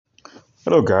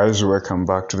Hello guys, welcome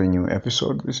back to the new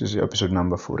episode. This is episode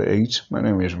number 48. My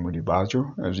name is Mudi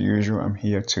Bajo. As usual, I'm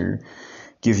here to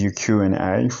give you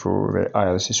Q&A for the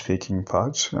Ielts speaking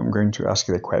part. I'm going to ask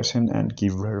you the question and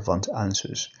give relevant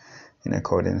answers in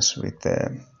accordance with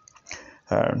the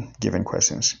given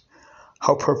questions.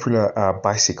 How popular are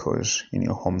bicycles in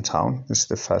your hometown? This is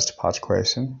the first part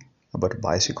question about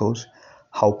bicycles.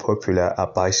 How popular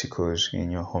are bicycles in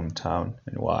your hometown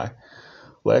and why?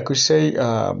 Well, I could say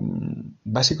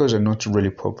bicycles are not really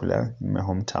popular in my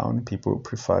hometown. People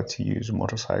prefer to use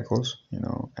motorcycles,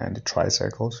 and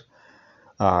tricycles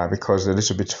because they're a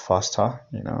little bit faster,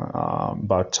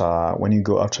 But when you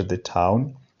go out of the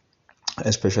town,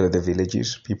 especially the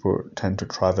villages, people tend to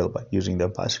travel by using their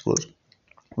bicycles,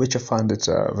 which I find it's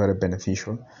very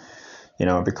beneficial,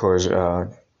 because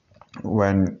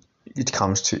when it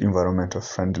comes to environmental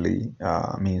friendly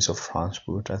means of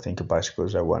transport, I think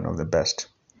bicycles are one of the best.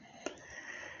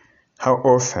 How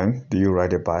often do you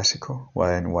ride a bicycle?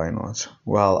 Why and why not?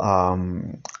 Well,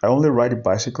 I only ride a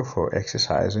bicycle for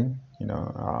exercising,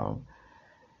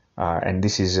 and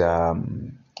this is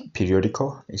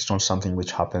periodical. It's not something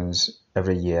which happens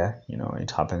every year.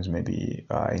 It happens maybe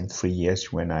in 3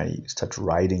 years when I start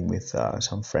riding with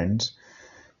some friends.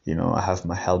 I have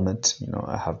my helmet.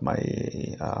 I have my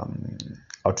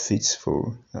outfits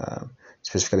for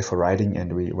specifically for riding,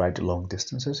 and we ride long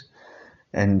distances.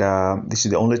 And this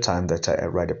is the only time that I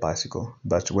ride a bicycle.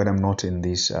 But when I'm not in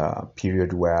this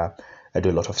period where I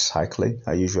do a lot of cycling,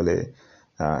 I usually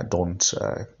don't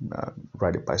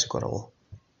ride a bicycle at all.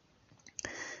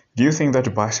 Do you think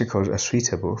that bicycles are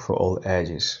suitable for all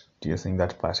ages? Do you think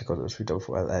that bicycles are suitable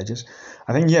for all ages?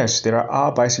 I think yes, there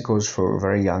are bicycles for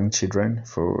very young children,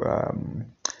 for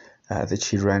the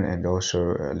children, and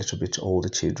also a little bit older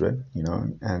children,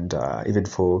 and even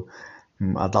for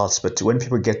adults. But when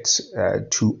people get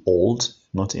too old,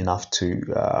 not enough to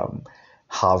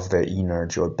have the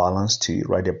energy or balance to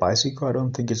ride a bicycle, I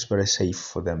don't think it's very safe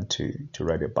for them to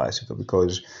ride a bicycle,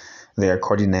 because their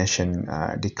coordination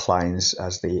declines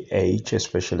as they age,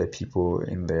 especially people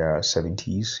in their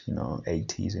 70s,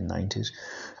 80s and 90s.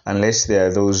 Unless there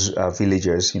are those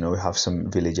villagers, we have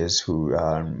some villagers who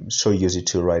are so used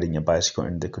to riding a bicycle,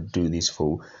 and they could do this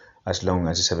for as long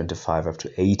as 75 up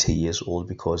to 80 years old,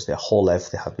 because their whole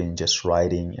life they have been just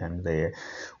riding, and they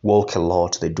walk a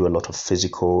lot, they do a lot of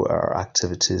physical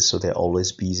activities, so they're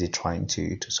always busy trying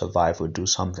to survive or do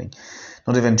something.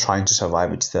 Not even trying to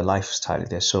survive, it's their lifestyle.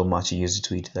 They're so much used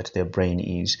to it that their brain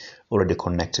is already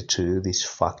connected to this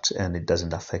fact, and it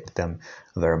doesn't affect them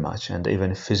very much. And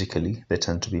even physically, they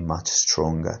tend to be much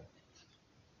stronger.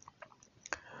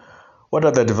 What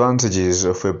are the advantages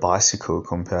of a bicycle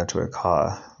compared to a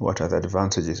car? What are the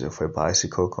advantages of a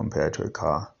bicycle compared to a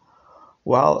car?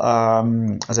 Well,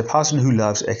 as a person who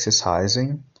loves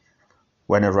exercising,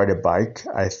 when I ride a bike,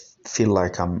 I feel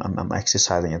like I'm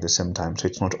exercising at the same time. So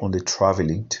it's not only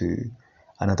traveling to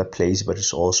another place, but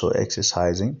it's also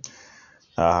exercising.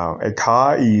 A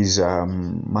car is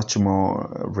much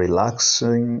more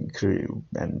relaxing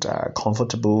and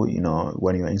comfortable.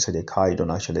 When you're inside a car, you don't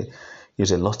actually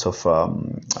use a lot of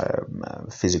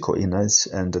physical innards,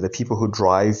 and the people who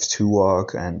drive to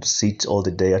work and sit all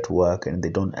the day at work and they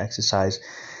don't exercise,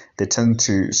 they tend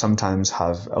to sometimes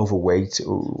have overweight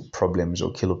or problems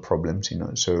or kilo problems,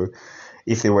 So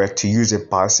if they were to use a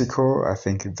bicycle, I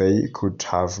think they could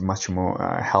have much more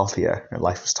healthier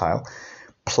lifestyle.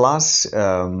 Plus,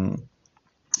 the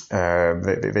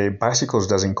bicycles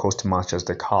doesn't cost much as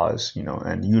the cars,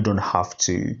 and you don't have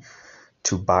to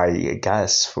buy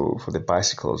gas for the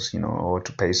bicycles, or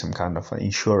to pay some kind of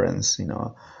insurance,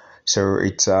 So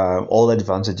it's all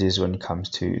advantages when it comes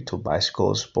to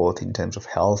bicycles, both in terms of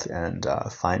health and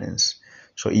finance.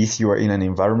 So if you are in an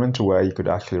environment where you could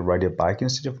actually ride a bike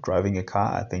instead of driving a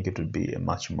car, I think it would be a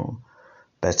much more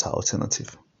better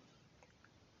alternative.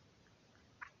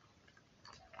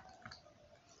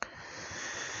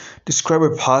 Describe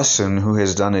a person who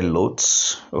has done a lot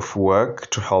of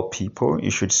work to help people. You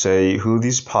should say who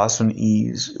this person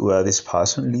is, where this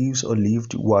person lives or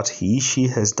lived, what she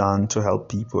has done to help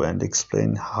people, and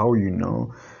explain how you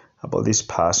know about this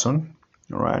person.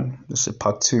 All right, this is a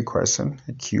part 2 question,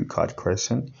 a cue card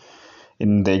question.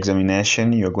 In the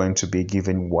examination, you're going to be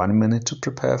given 1 minute to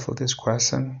prepare for this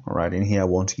question. All right, in here, I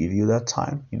won't give you that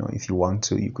time. If you want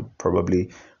to, you could probably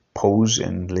pause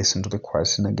and listen to the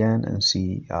question again and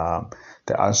see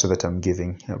the answer that I'm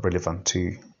giving relevant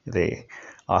to the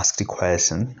asked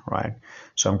question, right?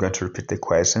 So I'm going to repeat the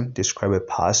question. Describe a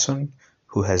person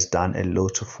who has done a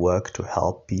lot of work to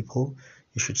help people.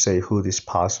 You should say who this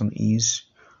person is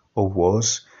or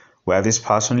was, where this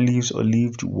person lives or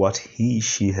lived, what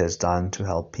she has done to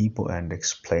help people, and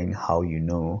explain how you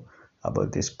know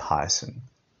about this person.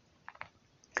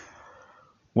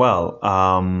 Well,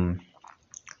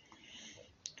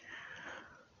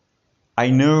 I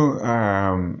know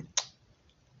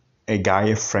a guy,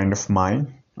 a friend of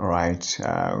mine, right,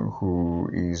 who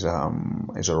is a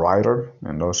writer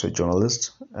and also a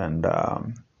journalist, and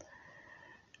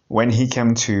when he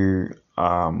came to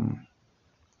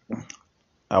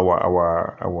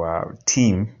our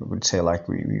team, we would say, like,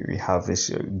 we have this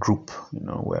group,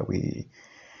 where we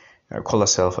call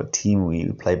ourselves a team.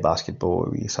 We play basketball.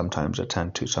 We sometimes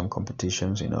attend to some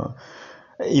competitions,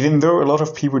 even though a lot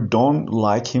of people don't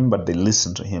like him, but they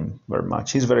listen to him very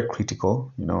much. He's very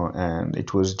critical, and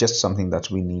it was just something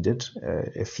that we needed,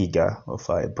 a figure of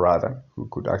a brother who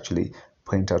could actually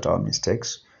point out our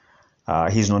mistakes.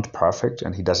 He's not perfect,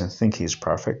 and he doesn't think he's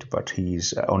perfect, but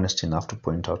he's honest enough to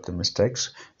point out the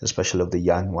mistakes, especially of the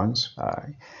young ones,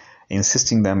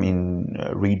 insisting them in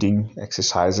reading,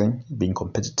 exercising, being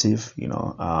competitive,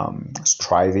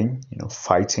 striving,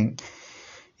 fighting.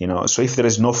 So if there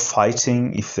is no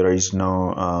fighting, if there is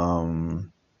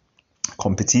no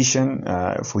competition,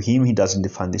 for him, he doesn't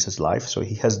define this as life. So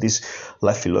he has this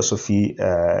life philosophy,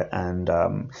 and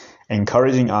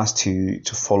encouraging us to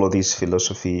follow this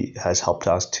philosophy has helped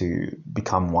us to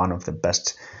become one of the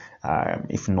best,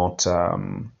 if not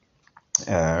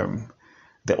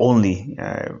the only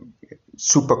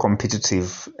super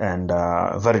competitive and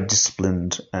very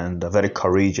disciplined and very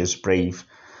courageous, brave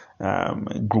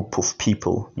group of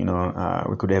people,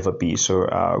 we could ever be. So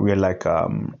we're like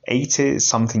 80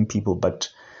 something people, but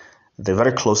the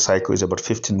very close cycle is about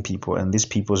 15 people, and these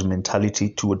people's mentality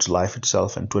towards life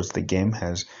itself and towards the game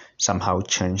has somehow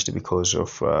changed because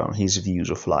of his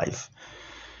views of life,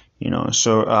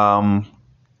 so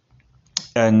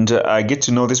and I get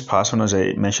to know this person, as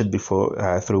I mentioned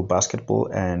before, through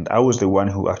basketball, and I was the one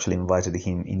who actually invited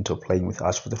him into playing with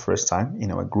us for the first time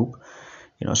in our group.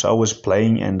 So I was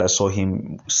playing and I saw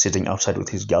him sitting outside with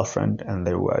his girlfriend, and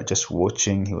they were just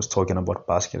watching. He was talking about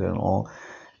basket and all.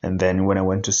 And then when I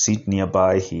went to sit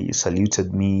nearby, he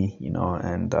saluted me,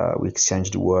 and we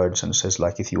exchanged words, and says,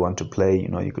 like, if you want to play,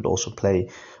 you could also play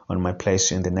on my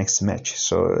place in the next match.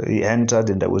 So he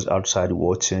entered and I was outside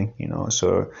watching,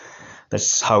 so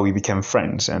that's how we became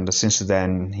friends. And since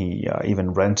then, he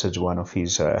even rented one of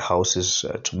his houses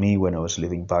to me when I was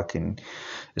living back in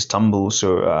Istanbul.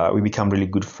 So we become really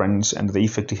good friends, and the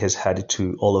effect he has had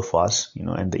to all of us,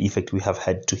 and the effect we have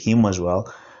had to him as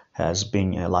well, has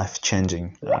been a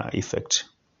life-changing effect.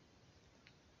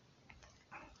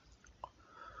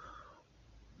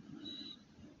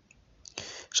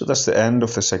 So that's the end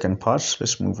of the second part.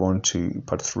 Let's move on to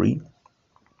part 3.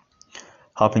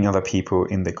 Helping other people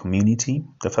in the community.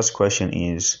 The first question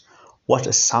is, what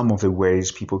are some of the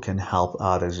ways people can help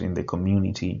others in the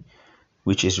community?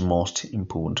 Which is most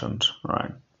important,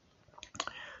 right?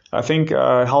 I think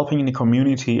helping in the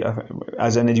community,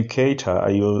 as an educator,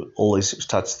 you always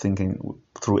start thinking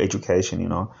through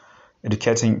education,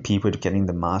 educating people, educating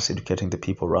the mass, educating the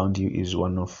people around you is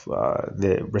one of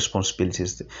the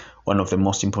responsibilities, one of the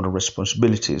most important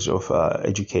responsibilities of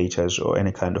educators or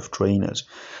any kind of trainers.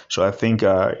 So I think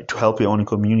to help your own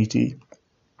community,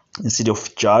 instead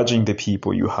of judging the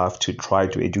people, you have to try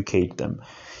to educate them.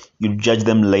 You judge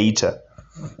them later,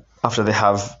 after they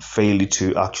have failed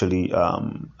to actually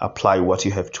apply what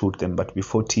you have taught them. But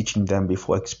before teaching them,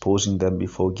 before exposing them,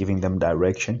 before giving them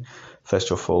direction, first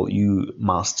of all, you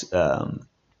must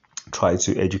try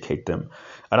to educate them.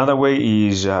 Another way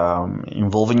is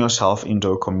involving yourself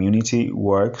into community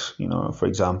works. For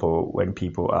example, when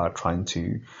people are trying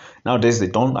to, nowadays they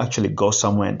don't actually go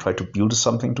somewhere and try to build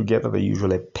something together. They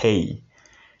usually pay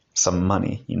some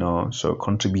money, so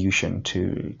contribution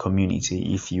to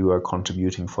community. If you are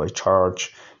contributing for a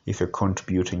church, if you're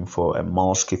contributing for a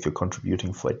mosque, if you're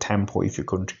contributing for a temple, if you're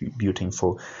contributing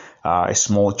for a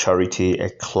small charity, a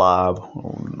club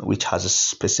which has a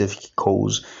specific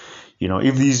cause,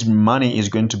 if this money is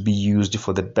going to be used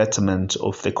for the betterment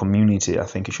of the community, I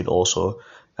think you should also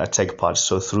take part.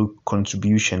 So through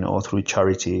contribution or through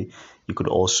charity, you could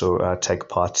also take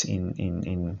part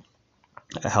in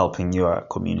helping your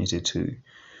community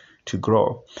to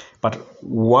grow. But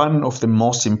one of the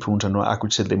most important, or I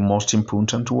could say the most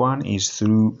important one, is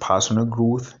through personal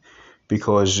growth,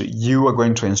 because you are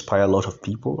going to inspire a lot of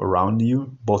people around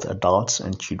you, both adults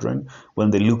and children,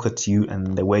 when they look at you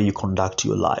and the way you conduct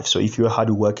your life. So if you're a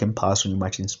hard-working person, you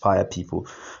might inspire people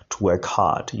to work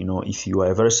hard. If you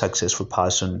are a very successful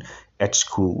person at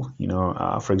school,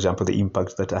 for example, the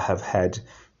impact that I have had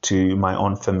to my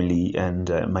own family and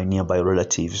my nearby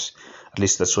relatives, at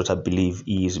least that's what I believe,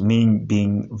 is me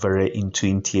being very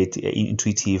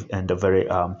intuitive and a very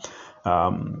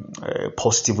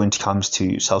positive when it comes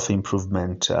to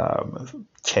self-improvement,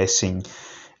 chasing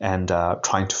and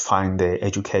trying to find the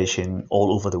education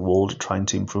all over the world, trying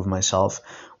to improve myself,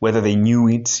 whether they knew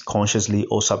it consciously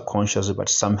or subconsciously, but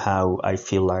somehow I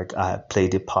feel like I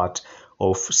played a part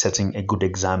of setting a good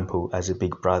example as a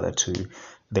big brother to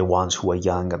the ones who are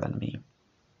younger than me.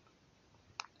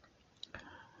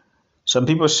 Some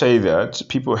people say that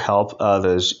people help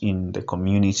others in the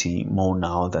community more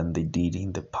now than they did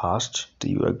in the past. Do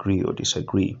you agree or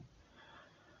disagree?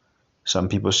 Some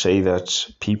people say that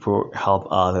people help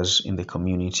others in the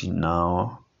community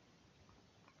now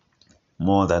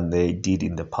more than they did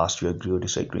in the past. Do you agree or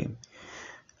disagree?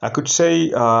 I could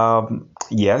say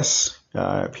yes.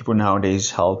 People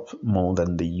nowadays help more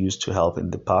than they used to help in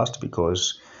the past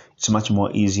because it's much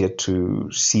more easier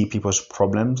to see people's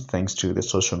problems thanks to the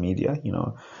social media.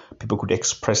 People could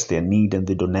express their need and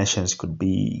the donations could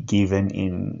be given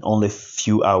in only a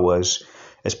few hours,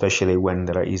 especially when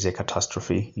there is a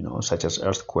catastrophe, such as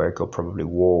earthquake or probably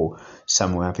war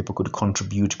somewhere. People could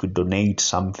contribute, could donate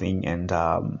something, and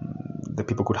the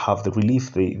people could have the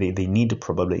relief they need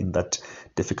probably in that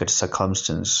difficult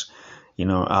circumstance.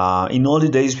 In older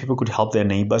days, people could help their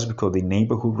neighbors because the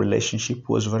neighborhood relationship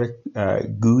was very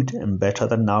good and better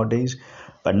than nowadays.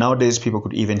 But nowadays, people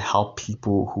could even help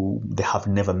people who they have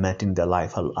never met in their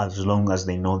life, as long as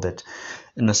they know that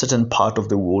in a certain part of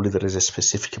the world there is a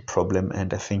specific problem,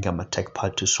 and I think I might take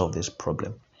part to solve this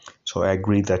problem. So I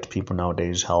agree that people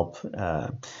nowadays help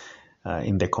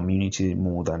in the community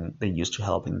more than they used to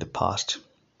help in the past.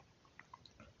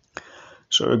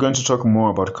 So we're going to talk more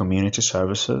about community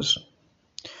services.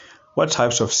 What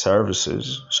types of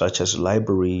services, such as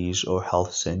libraries or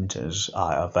health centers,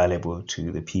 are available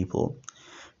to the people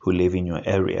who live in your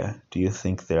area? Do you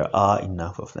think there are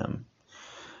enough of them?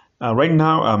 Right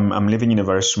now, I'm living in a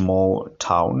very small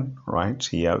town, right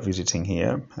here, visiting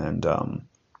here, and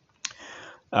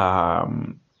I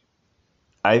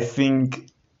think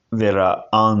there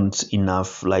aren't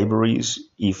enough libraries,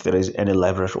 if there is any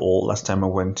library at all. Last time I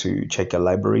went to check a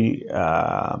library,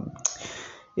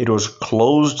 it was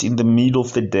closed in the middle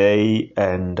of the day,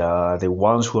 and the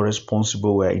ones who were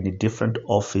responsible were in a different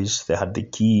office. They had the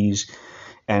keys,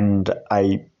 and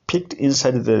I peeked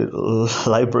inside the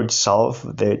library itself.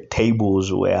 The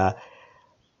tables were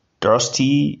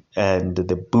dusty, and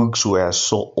the books were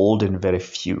so old and very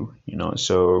few.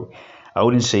 So I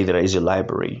wouldn't say there is a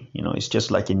library. It's just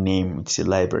like a name. It's a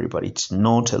library, but it's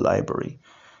not a library.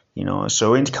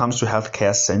 So when it comes to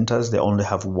healthcare centers, they only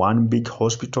have one big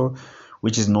hospital,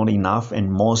 which is not enough,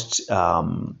 and most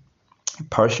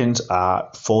patients are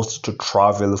forced to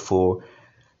travel for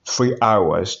 3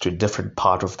 hours to a different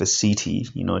part of the city,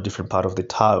 different part of the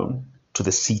town, to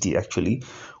the city actually,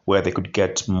 where they could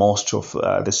get most of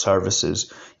the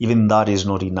services. Even that is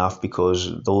not enough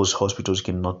because those hospitals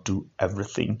cannot do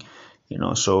everything,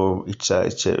 so it's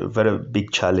a very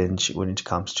big challenge when it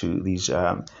comes to these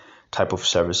type of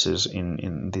services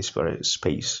in this very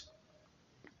space.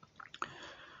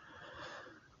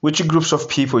 Which groups of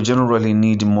people generally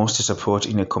need most support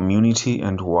in a community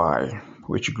and why?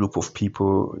 Which group of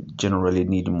people generally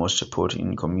need most support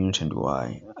in a community and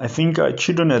why? I think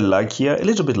children are luckier, a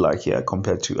little bit luckier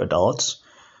compared to adults,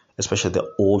 especially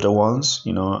the older ones.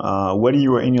 When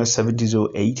you are in your 70s or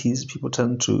 80s, people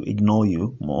tend to ignore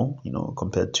you more,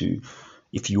 compared to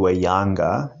if you are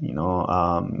younger.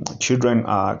 Children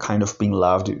are kind of being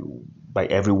loved by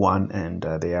everyone, and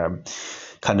they are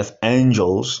kind of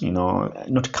angels,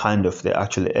 not kind of, they're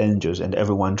actually angels, and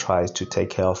everyone tries to take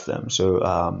care of them.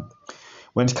 So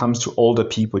when it comes to older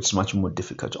people, it's much more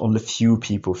difficult. Only few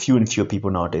and fewer people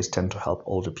nowadays tend to help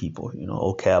older people,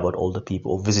 or care about older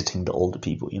people, or visiting the older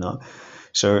people,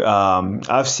 So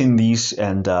I've seen these,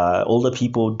 and older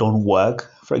people don't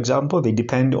work, for example. They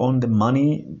depend on the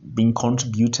money being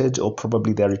contributed, or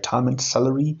probably their retirement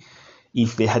salary,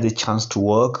 if they had a chance to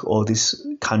work, or this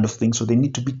kind of thing. So they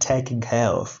need to be taken care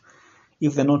of.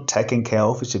 If they're not taken care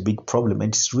of, it's a big problem.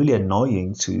 And it's really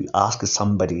annoying to ask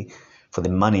somebody for the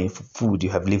money, for food. You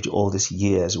have lived all these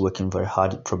years working very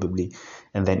hard probably.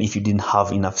 And then if you didn't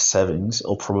have enough savings,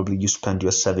 or probably you spend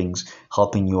your savings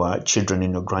helping your children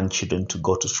and your grandchildren to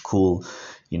go to school,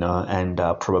 and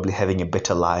probably having a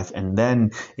better life. And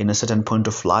then in a certain point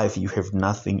of life, you have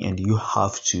nothing and you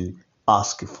have to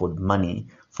ask for money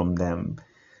from them.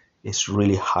 It's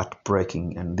really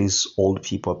heartbreaking, and these old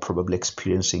people are probably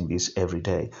experiencing this every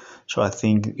day. So I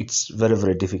think it's very,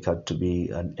 very difficult to be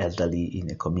an elderly in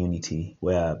a community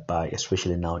whereby,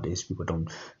 especially nowadays, people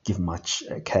don't give much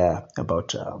care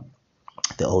about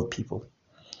the old people.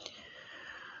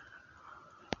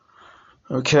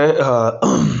 Okay,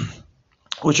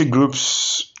 which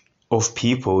groups of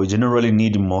people generally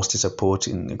need most support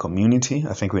in the community?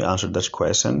 I think we answered that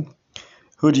question.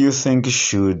 Who do you think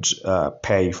should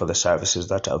pay for the services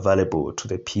that are available to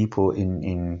the people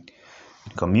in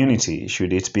community?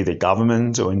 Should it be the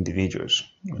government or individuals?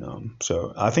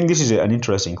 So I think this is an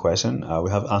interesting question. We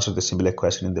have answered the similar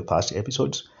question in the past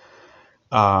episodes.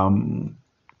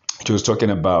 It was talking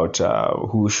about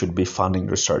who should be funding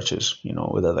researchers,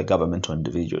 whether the government or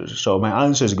individuals. So my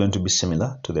answer is going to be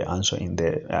similar to the answer in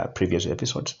the previous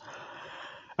episodes.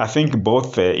 I think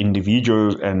both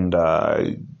individuals and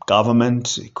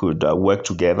government could work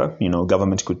together.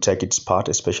 Government could take its part,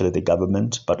 especially the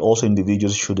government, but also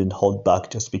individuals shouldn't hold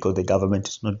back just because the government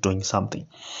is not doing something.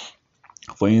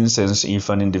 For instance, if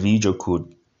an individual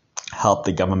could help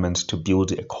the government to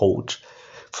build a coach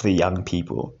for the young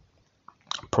people,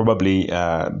 probably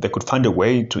they could find a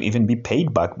way to even be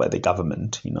paid back by the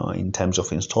government, in terms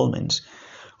of installments.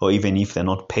 Or even if they're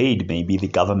not paid, maybe the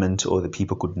government or the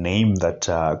people could name that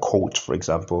coach, for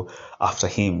example, after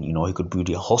him. He could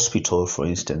build a hospital, for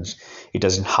instance. It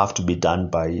doesn't have to be done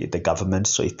by the government.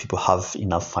 So if people have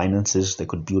enough finances, they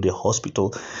could build a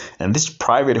hospital. And this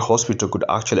private hospital could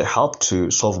actually help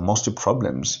to solve most of the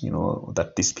problems,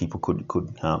 that these people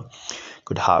could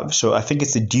have. So I think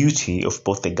it's the duty of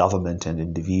both the government and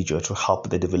individual to help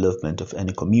the development of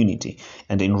any community.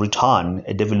 And in return,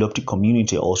 a developed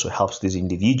community also helps these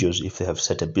individuals if they have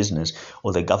set a business,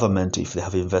 or the government if they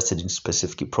have invested in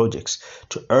specific projects,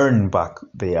 to earn back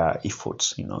their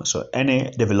efforts. So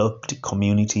any developed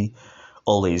community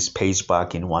always pays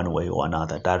back in one way or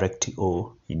another, directly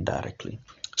or indirectly.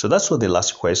 So that's for the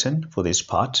last question for this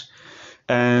part.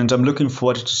 And I'm looking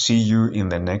forward to see you in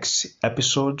the next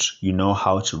episode. You know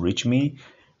how to reach me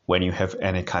when you have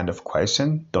any kind of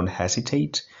question. Don't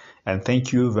hesitate. And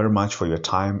thank you very much for your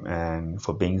time and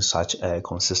for being such a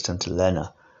consistent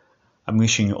learner. I'm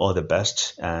wishing you all the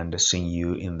best and seeing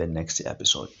you in the next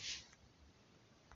episode.